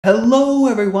Hello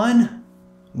everyone!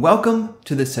 Welcome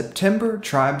to the September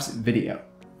Tribes video.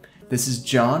 This is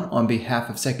John on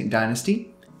behalf of Second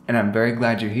Dynasty, and I'm very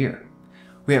glad you're here.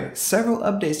 We have several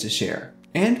updates to share,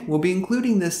 and we'll be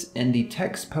including this in the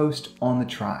text post on the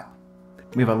tribe.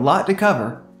 We have a lot to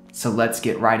cover, so let's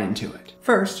get right into it.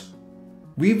 First,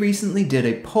 we recently did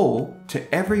a poll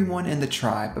to everyone in the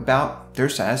tribe about their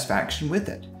satisfaction with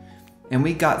it, and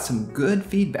we got some good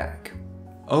feedback.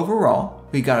 Overall,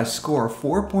 we got a score of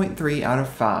 4.3 out of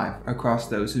 5 across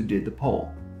those who did the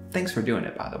poll. Thanks for doing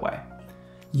it, by the way.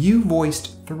 You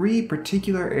voiced 3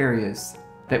 particular areas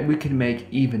that we could make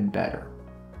even better.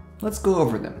 Let's go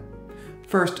over them.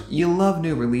 First, you love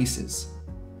new releases,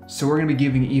 so we're going to be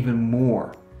giving even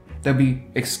more. There'll be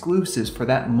exclusives for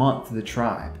that month of the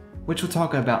tribe, which we'll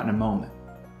talk about in a moment.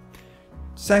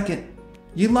 Second,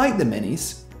 you like the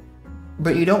minis,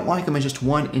 but you don't like them as just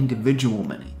one individual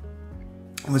mini.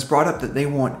 It was brought up that they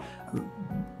want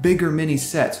bigger mini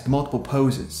sets with multiple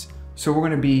poses. So we're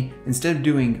going to be, instead of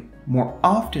doing more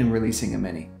often releasing a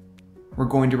mini, we're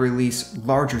going to release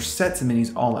larger sets of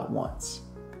minis all at once.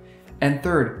 And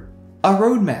third, a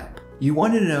roadmap. You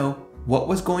wanted to know what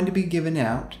was going to be given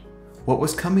out, what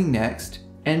was coming next,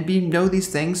 and know these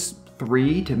things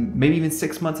 3 to maybe even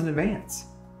 6 months in advance.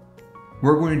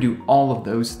 We're going to do all of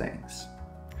those things.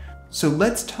 So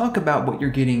let's talk about what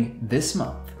you're getting this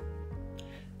month.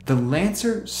 The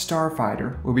Lancer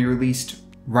Starfighter will be released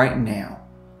right now.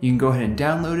 You can go ahead and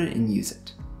download it and use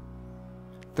it.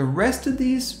 The rest of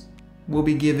these will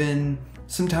be given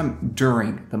sometime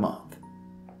during the month.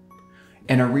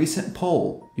 In a recent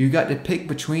poll, you got to pick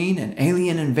between an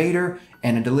alien invader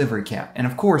and a delivery cat. And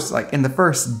of course, like in the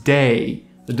first day,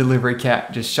 the delivery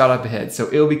cat just shot up ahead. So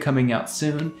it'll be coming out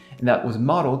soon. And that was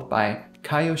modeled by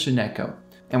Kayo Shineko.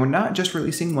 And we're not just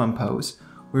releasing one pose.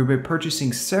 We'll be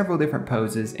purchasing several different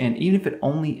poses, and even if it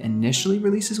only initially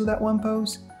releases with that one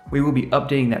pose, we will be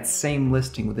updating that same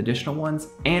listing with additional ones,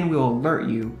 and we'll alert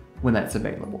you when that's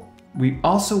available. We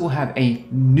also will have a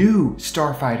new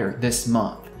Starfighter this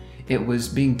month. It was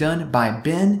being done by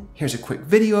Ben. Here's a quick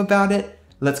video about it.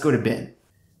 Let's go to Ben.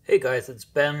 Hey guys, it's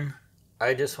Ben.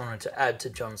 I just wanted to add to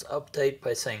John's update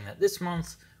by saying that this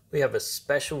month we have a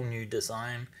special new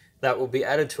design that will be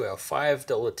added to our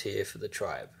 $5 tier for the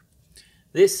tribe.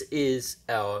 This is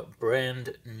our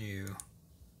brand new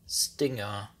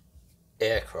Stinger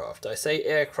aircraft. I say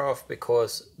aircraft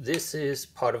because this is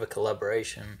part of a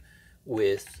collaboration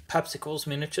with Papsicles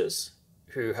Miniatures,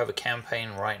 who have a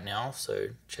campaign right now, so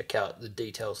check out the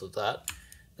details of that.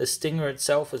 The Stinger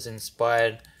itself is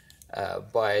inspired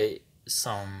by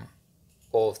some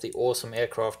of the awesome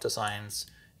aircraft designs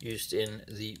used in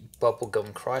the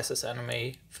Bubblegum Crisis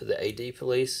anime for the AD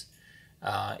Police.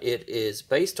 It is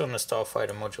based on the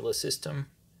Starfighter modular system.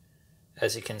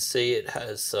 As you can see, it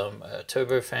has some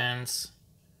turbofans,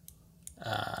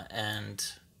 and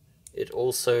it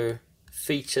also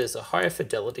features a higher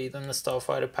fidelity than the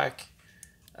Starfighter pack,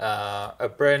 a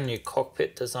brand new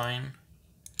cockpit design.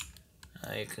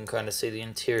 You can kind of see the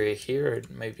interior here. It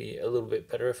may be a little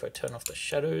bit better if I turn off the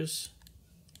shadows.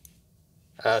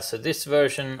 So this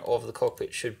version of the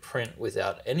cockpit should print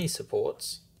without any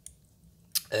supports.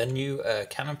 A new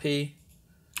canopy,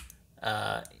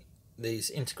 these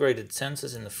integrated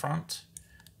sensors in the front,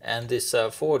 and this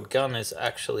forward gun is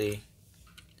actually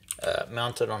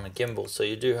mounted on a gimbal, so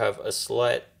you do have a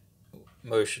slight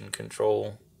motion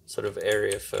control sort of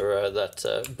area for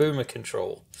that boomer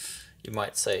control, you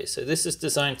might say. So this is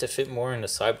designed to fit more in the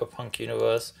cyberpunk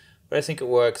universe, but I think it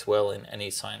works well in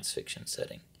any science fiction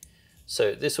setting.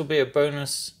 So this will be a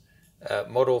bonus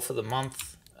model for the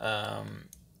month.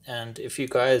 And if you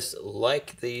guys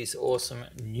like these awesome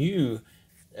new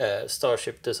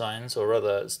Starship designs, or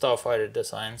rather Starfighter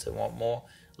designs, and want more,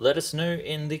 let us know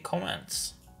in the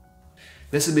comments.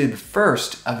 This will be the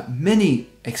first of many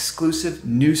exclusive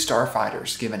new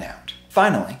Starfighters given out.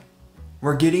 Finally,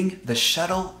 we're getting the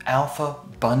Shuttle Alpha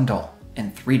Bundle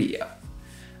in 3DO.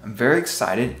 I'm very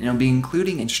excited, and I'll be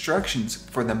including instructions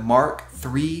for the Mark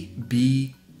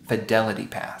 3B Fidelity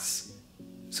Pass.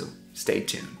 So stay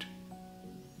tuned.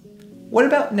 What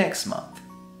about next month?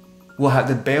 We'll have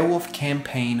the Beowulf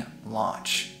campaign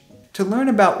launch. To learn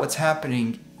about what's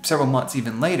happening several months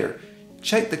even later,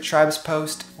 check the tribe's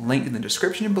post linked in the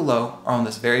description below or on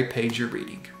this very page you're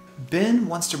reading. Ben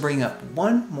wants to bring up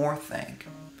one more thing.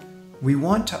 We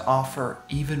want to offer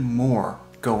even more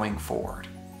going forward.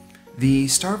 The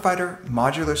Starfighter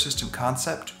modular system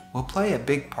concept will play a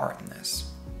big part in this.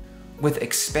 With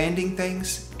expanding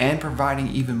things and providing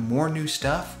even more new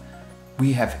stuff,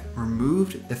 we have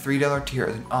removed the $3 tier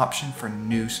as an option for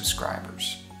new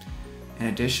subscribers. In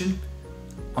addition,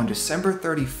 On December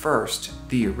 31st,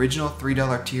 the original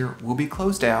 $3 tier will be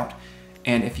closed out,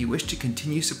 and if you wish to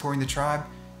continue supporting the tribe,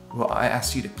 well, I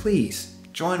ask you to please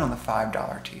join on the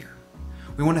 $5 tier.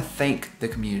 We want to thank the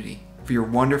community for your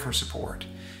wonderful support,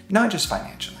 not just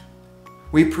financially.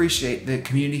 We appreciate the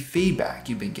community feedback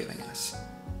you've been giving us,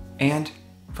 and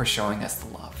for showing us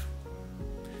the love.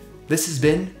 This has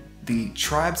been the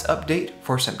Tribes Update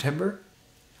for September.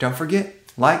 Don't forget,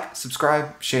 like,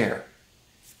 subscribe, share.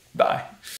 Bye.